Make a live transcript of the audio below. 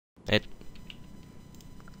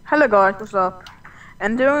Hello guys, what's up?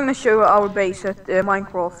 And we're going to show our base at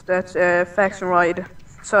Minecraft at Faction Ride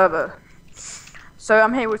server. So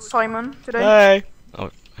I'm here with Simon today, Hey! Oh,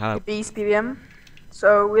 hello. the Beast PVM.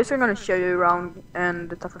 So we're just going to show you around and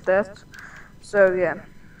the stuff of that. So yeah,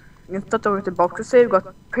 you can start with the boxes here. We've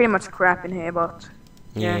got pretty much crap in here, but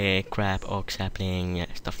Yeah, crap, oak sapling, yeah,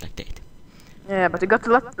 stuff like that. yeah, but we got a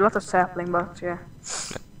lot of sapling, but yeah.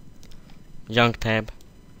 Junk tab.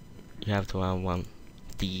 You have to have one of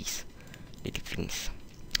these little things.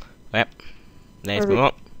 Well, let's move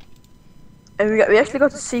on. And we actually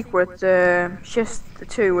got a secret chest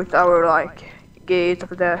too with our like gear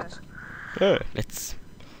stuff of that. Let's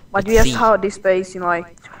But we see. just had this base in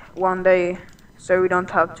like one day, so we don't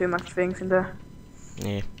have too much things in there.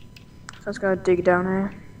 Yeah. So I'm just gonna dig down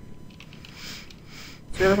here.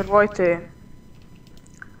 So we got it right here.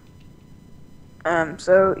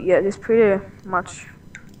 So yeah, there's pretty much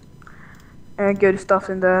good stuff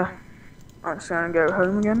in there. I'm just gonna go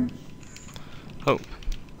home again. Home.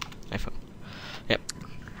 iPhone. Yep.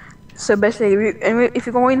 So basically, if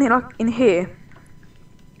you go in here,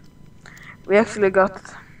 we actually got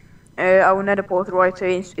our nether portal right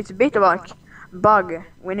here. It's a bit of like bug.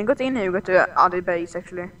 When you got in here, you got the other base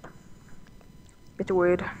actually. Bit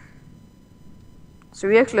weird. So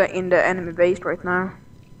we actually are in the enemy base right now.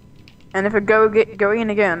 And if I go in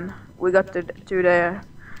again, we got to the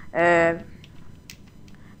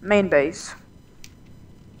main base.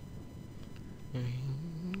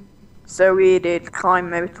 So we did climb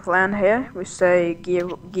maybe to land here. We say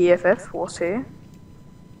GFF was here.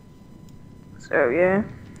 So yeah.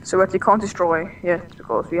 So what we can't destroy yet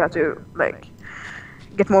because we have to like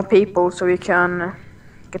get more people so we can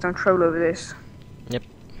get control over this. Yep.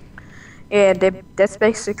 Yeah, that's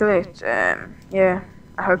basically it. Yeah,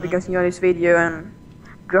 I hope you guys enjoy this video and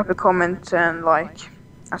drop a comment and like.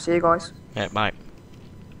 I'll see you guys. Yeah, bye.